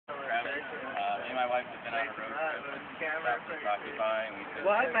and my wife have been on a road trip and stopped at Rocky Pie, and we took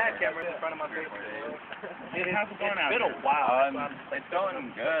Well, I've had cameras in front of my face. How's it going out It's been there? a while. It's going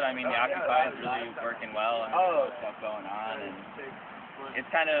good. I mean, the Occupy is really working well, and there's a lot of stuff going on, and it's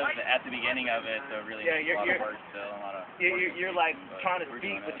kind of at the beginning of it, so really Yeah, a lot of work still, a lot of you're like trying to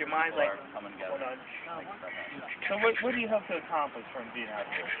speak, but your mind's like, coming together. So what do you hope to accomplish from being out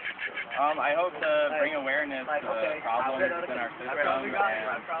here? I hope to bring awareness to the problems within our system, and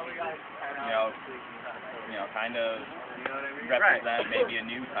kind of represent maybe a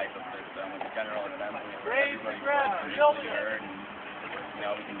new type of system with the General Assembly where everybody's voice can be heard, and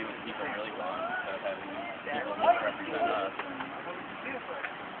we can do what people really want instead of having people who represent us.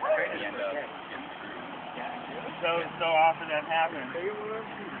 And we end up getting screwed. So often that happens.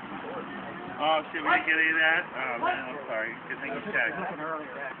 Oh, should we get any of that? Oh man, I'm sorry. Good thing you checked.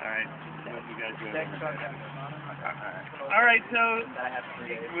 Alright, what you guys do? Alright, so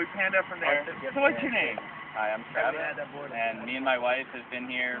we panned up from there. So what's your name? Hi, I'm Travis, and me and my wife have been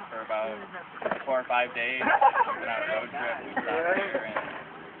here for about 4 or 5 days. We've been on a road trip. We stopped here and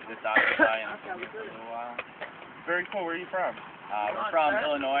this Occupy and I've been here for a little while. Very cool. Where are you from? We're from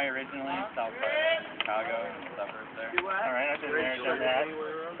Illinois originally, south side of Chicago, in the suburbs there. Alright, I've been there, done that.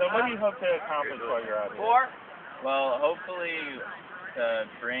 So what do you hope to accomplish while you're out here? Well, hopefully to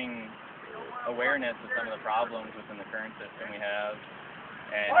bring awareness of some of the problems within the current system we have,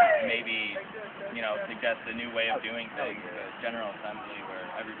 and maybe, suggest a new way of doing things, the General Assembly, where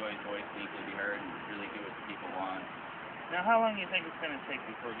everybody's voice needs to be heard and really do what the people want. Now, how long do you think it's going to take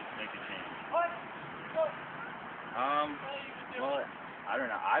before you make a change? Well, I don't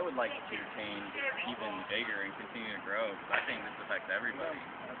know. I would like to see the change even bigger and continue to grow, because I think this affects everybody.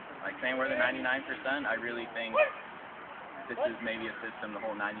 Like saying we're the 99%, I really think this is maybe a system the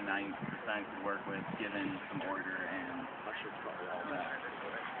whole 99% could work with, given some order and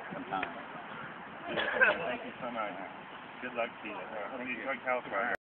some time. Thank you so much. Good luck to you. Thank you, California.